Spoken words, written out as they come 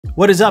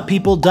What is up,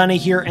 people? Dunna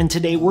here, and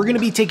today we're going to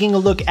be taking a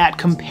look at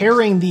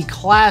comparing the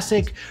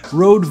classic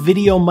Rode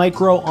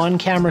Videomicro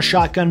on-camera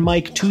shotgun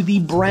mic to the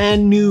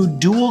brand new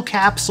dual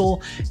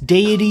capsule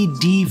Deity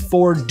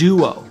D4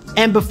 Duo.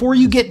 And before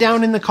you get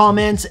down in the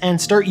comments and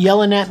start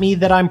yelling at me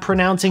that I'm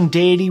pronouncing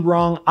Deity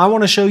wrong, I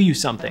want to show you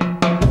something.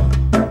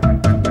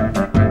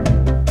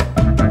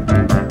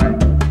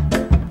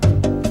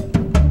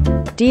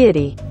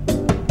 Deity.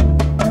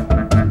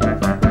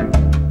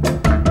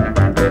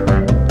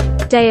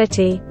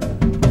 Deity.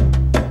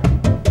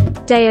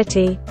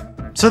 Deity.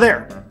 So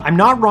there, I'm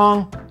not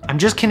wrong, I'm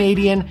just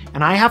Canadian,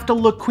 and I have to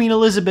look Queen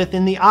Elizabeth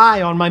in the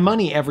eye on my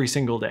money every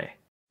single day.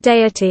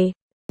 Deity.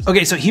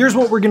 Okay, so here's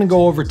what we're gonna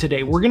go over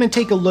today. We're gonna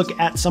take a look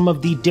at some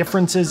of the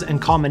differences and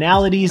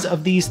commonalities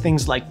of these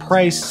things like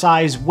price,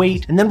 size,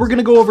 weight, and then we're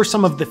gonna go over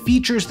some of the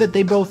features that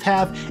they both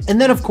have. And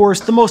then of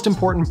course, the most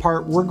important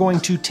part, we're going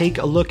to take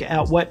a look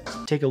at what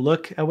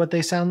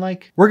they sound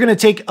like. We're gonna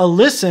take a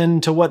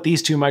listen to what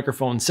these two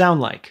microphones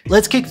sound like.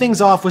 Let's kick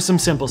things off with some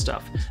simple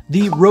stuff.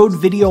 The Rode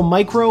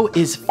Videomicro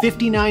is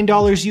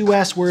 $59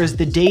 US, whereas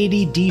the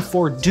Deity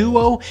D4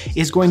 Duo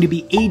is going to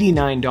be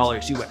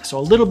 $89 US, so a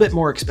little bit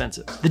more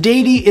expensive. The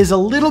Deity is a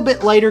little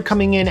bit lighter,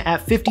 coming in at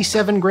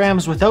 57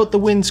 grams without the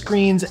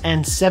windscreens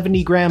and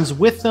 70 grams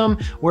with them,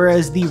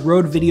 whereas the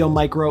Rode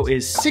Videomicro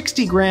is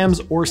 60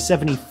 grams or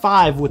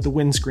 75 with the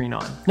windscreen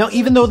on. Now,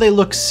 even though they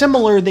look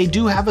similar, they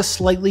do have a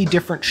slightly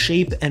different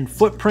shape and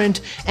footprint,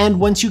 and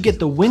once you get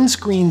the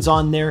windscreens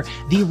on there,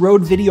 the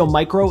Rode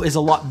Videomicro is a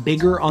lot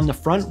bigger on the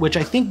front, which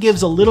I think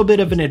gives a little bit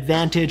of an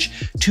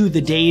advantage to the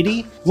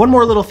Deity. One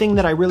more little thing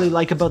that I really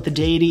like about the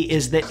Deity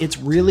is that it's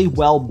really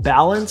well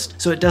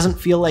balanced, so it doesn't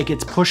feel like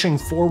it's pushing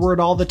forward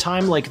all the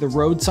time like the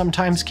Rode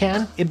sometimes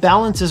can. It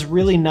balances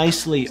really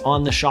nicely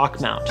on the shock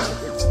mount.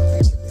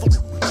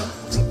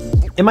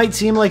 It might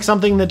seem like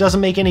something that doesn't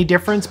make any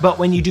difference, but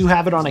when you do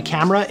have it on a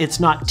camera, it's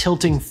not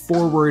tilting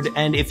forward,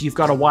 and if you've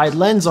got a wide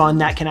lens on,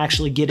 that can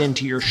actually get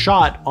into your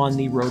shot on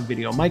the Rode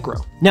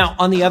Videomicro. Now,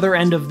 on the other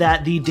end of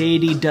that, the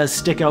Deity does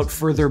stick out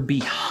further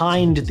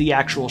behind the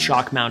actual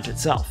shock mount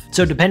itself.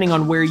 So depending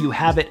on where you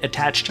have it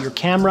attached to your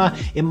camera,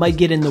 it might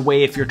get in the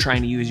way if you're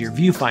trying to use your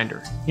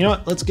viewfinder. You know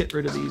what, let's get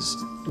rid of these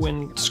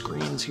wind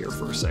screens here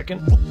for a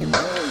second.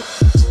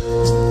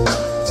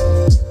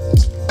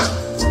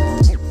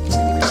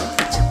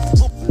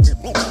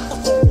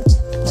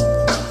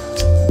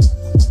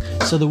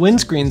 So the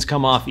windscreens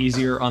come off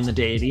easier on the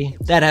Deity.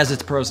 That has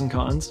its pros and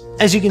cons.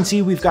 As you can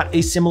see, we've got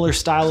a similar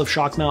style of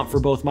shock mount for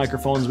both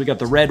microphones. We got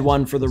the red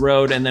one for the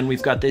Rode, and then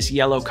we've got this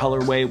yellow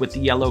colorway with the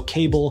yellow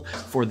cable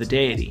for the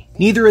Deity.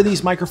 Neither of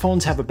these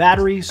microphones have a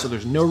battery, so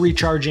there's no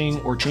recharging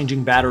or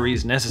changing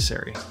batteries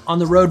necessary. On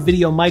the Rode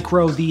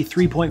Videomicro, the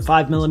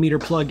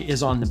 3.5mm plug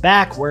is on the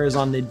back, whereas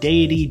on the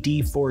Deity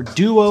D4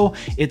 Duo,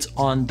 it's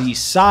on the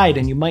side,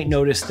 and you might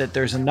notice that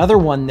there's another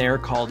one there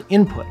called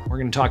input. We're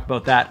gonna talk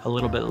about that a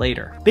little bit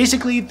later.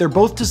 Basically, they're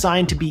both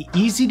designed to be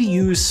easy to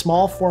use,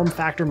 small form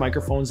factor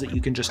microphones that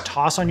you can just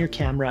toss on your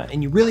camera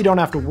and you really don't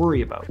have to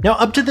worry about. Now,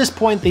 up to this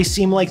point, they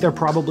seem like they're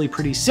probably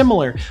pretty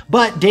similar,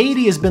 but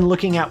Deity has been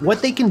looking at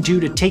what they can do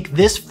to take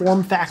this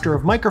form factor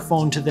of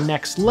microphone to the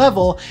next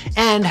level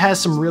and has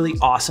some really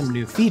awesome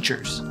new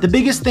features. The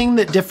biggest thing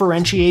that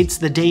differentiates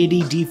the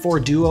Deity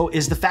D4 Duo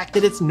is the fact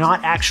that it's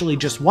not actually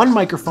just one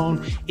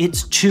microphone,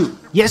 it's two.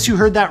 Yes, you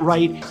heard that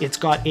right. It's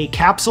got a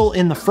capsule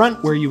in the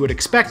front where you would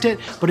expect it,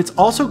 but it's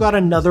also got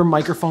another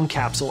microphone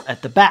capsule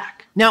at the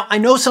back. Now, I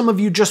know some of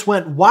you just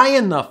went, why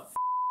in the f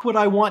would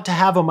I want to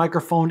have a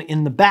microphone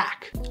in the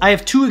back? I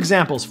have two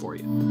examples for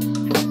you.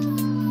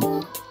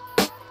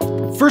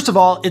 First of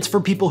all, it's for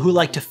people who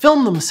like to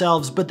film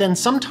themselves, but then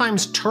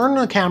sometimes turn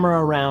the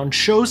camera around,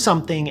 show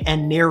something,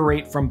 and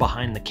narrate from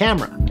behind the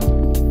camera.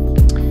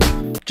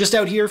 Just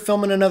out here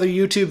filming another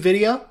YouTube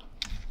video.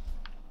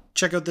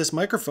 Check out this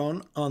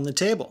microphone on the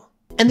table.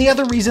 And the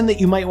other reason that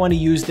you might want to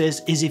use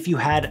this is if you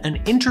had an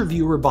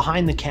interviewer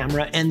behind the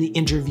camera and the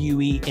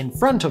interviewee in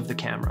front of the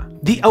camera.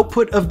 The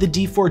output of the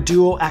D4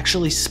 Duo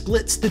actually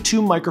splits the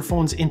two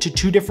microphones into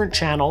two different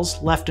channels,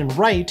 left and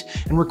right,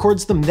 and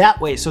records them that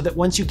way so that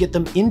once you get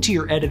them into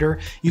your editor,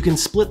 you can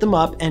split them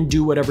up and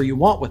do whatever you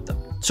want with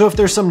them. So if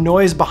there's some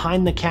noise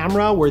behind the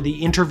camera where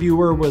the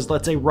interviewer was,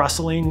 let's say,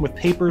 rustling with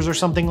papers or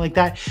something like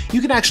that,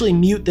 you can actually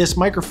mute this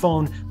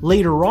microphone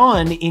later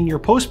on in your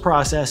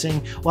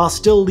post-processing while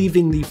still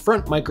leaving the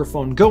front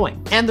microphone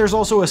going. And there's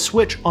also a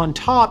switch on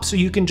top, so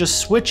you can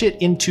just switch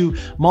it into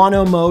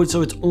mono mode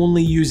so it's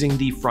only using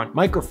the front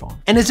microphone.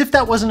 And as if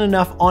that wasn't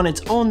enough on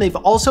its own, they've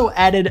also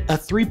added a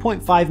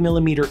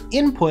 3.5mm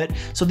input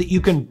so that you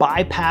can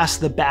bypass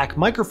the back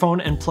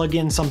microphone and plug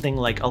in something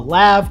like a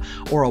lav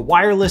or a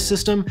wireless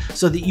system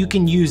so that you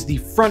can use the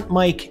front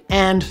mic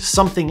and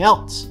something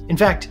else. In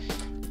fact,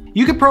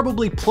 you could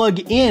probably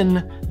plug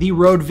in the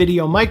Rode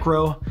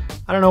Videomicro.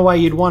 I don't know why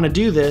you'd want to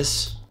do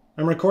this.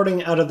 I'm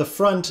recording out of the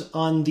front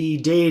on the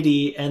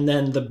Deity, and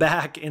then the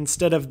back,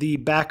 instead of the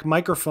back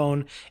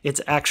microphone,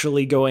 it's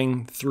actually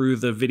going through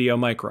the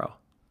Videomicro.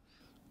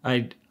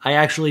 I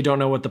actually don't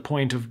know what the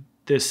point of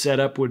this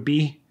setup would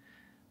be,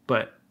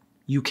 but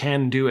you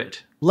can do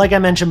it. Like I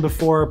mentioned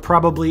before,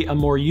 probably a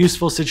more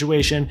useful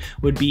situation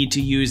would be to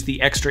use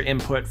the extra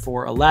input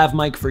for a lav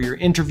mic for your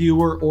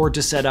interviewer, or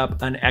to set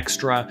up an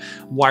extra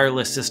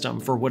wireless system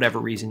for whatever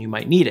reason you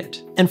might need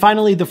it. And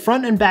finally, the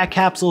front and back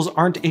capsules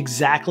aren't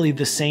exactly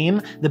the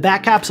same. The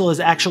back capsule is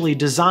actually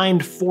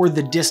designed for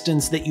the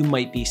distance that you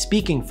might be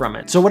speaking from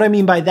it. So what I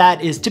mean by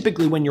that is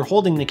typically when you're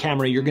holding the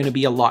camera, you're going to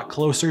be a lot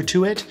closer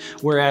to it,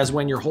 whereas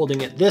when you're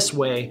holding it this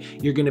way,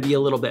 you're going to be a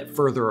little bit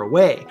further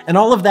away. And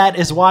all of that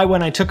is why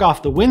when I took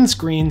off the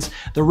windscreen,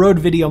 the Rode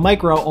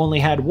Videomicro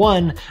only had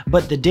one,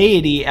 but the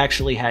Deity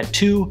actually had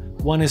two.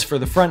 One is for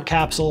the front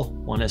capsule,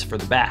 one is for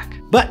the back.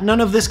 But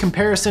none of this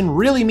comparison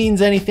really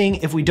means anything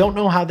if we don't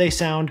know how they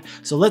sound,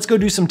 so let's go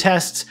do some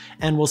tests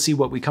and we'll see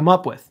what we come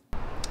up with.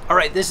 All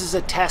right, this is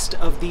a test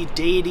of the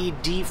Deity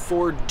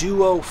D4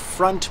 Duo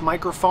front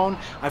microphone.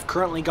 I've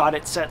currently got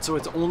it set so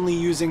it's only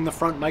using the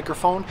front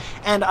microphone.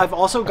 And I've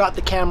also got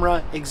the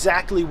camera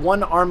exactly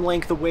one arm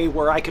length away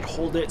where I could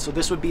hold it. So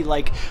this would be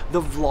like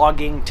the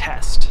vlogging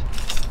test.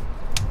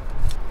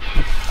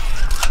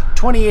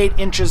 28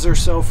 inches or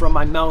so from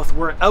my mouth.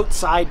 We're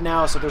outside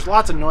now, so there's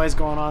lots of noise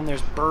going on.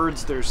 There's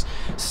birds, there's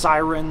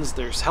sirens,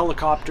 there's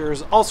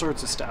helicopters, all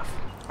sorts of stuff.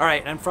 All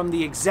right, and from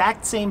the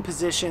exact same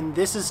position,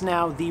 this is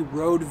now the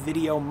Rode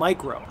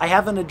Videomicro. I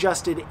haven't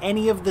adjusted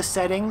any of the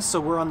settings,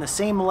 so we're on the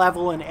same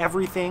level and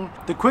everything.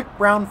 The quick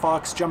brown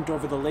fox jumped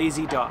over the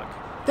lazy dog.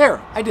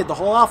 There, I did the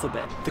whole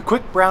alphabet. The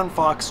quick brown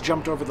fox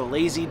jumped over the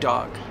lazy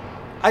dog.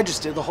 I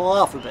just did the whole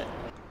alphabet.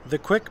 The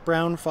quick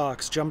brown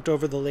fox jumped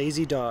over the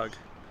lazy dog.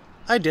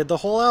 I did the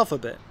whole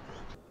alphabet.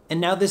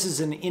 And now this is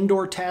an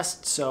indoor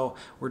test, so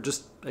we're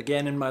just,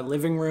 again, in my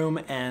living room,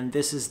 and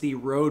this is the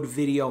Rode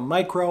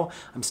Videomicro.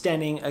 I'm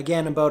standing,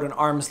 again, about an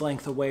arm's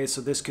length away,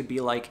 so this could be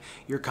like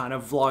your kind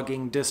of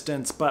vlogging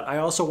distance, but I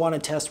also want to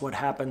test what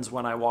happens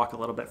when I walk a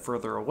little bit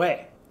further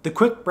away. The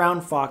quick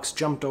brown fox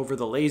jumped over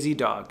the lazy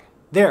dog.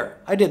 There,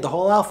 I did the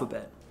whole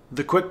alphabet.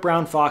 The quick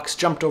brown fox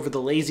jumped over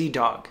the lazy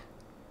dog.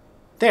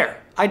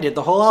 There, I did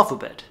the whole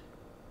alphabet.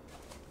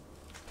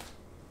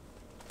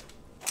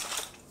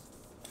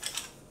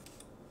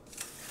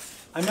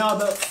 I'm now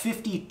about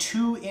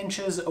 52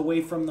 inches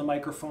away from the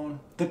microphone.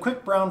 The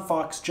quick brown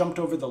fox jumped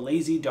over the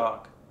lazy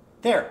dog.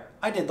 There,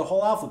 I did the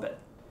whole alphabet.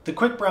 The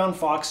quick brown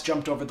fox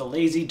jumped over the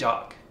lazy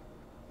dog.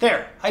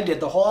 There, I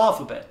did the whole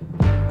alphabet.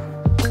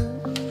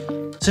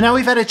 So now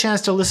we've had a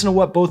chance to listen to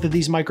what both of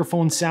these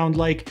microphones sound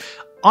like.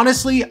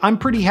 Honestly, I'm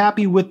pretty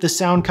happy with the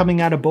sound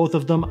coming out of both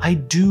of them. I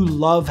do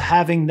love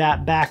having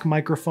that back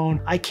microphone.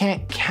 I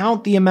can't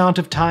count the amount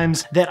of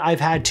times that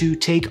I've had to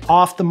take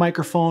off the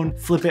microphone,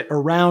 flip it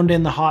around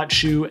in the hot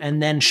shoe,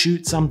 and then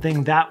shoot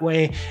something that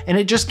way. And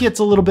it just gets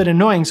a little bit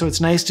annoying, so it's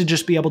nice to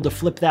just be able to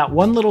flip that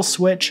one little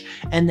switch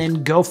and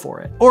then go for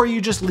it. Or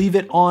you just leave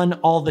it on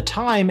all the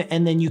time,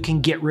 and then you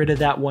can get rid of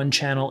that one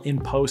channel in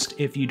post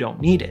if you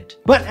don't need it.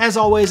 But as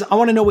always, I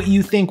wanna know what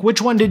you think.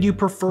 Which one did you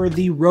prefer,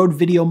 the Rode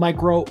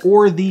Videomicro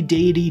or the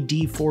Deity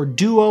D4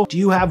 Duo? Do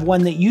you have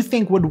one that you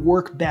think would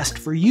work best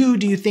for you?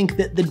 Do you think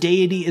that the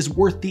Deity is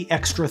worth the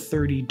extra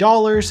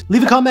 $30?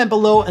 Leave a comment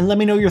below and let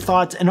me know your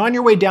thoughts. And on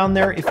your way down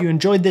there, if you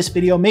enjoyed this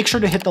video, make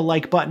sure to hit the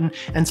like button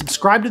and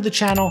subscribe to the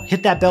channel.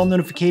 Hit that bell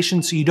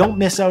notification so you don't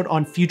miss out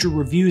on future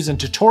reviews and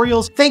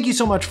tutorials. Thank you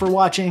so much for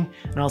watching,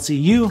 and I'll see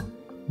you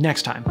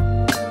next time.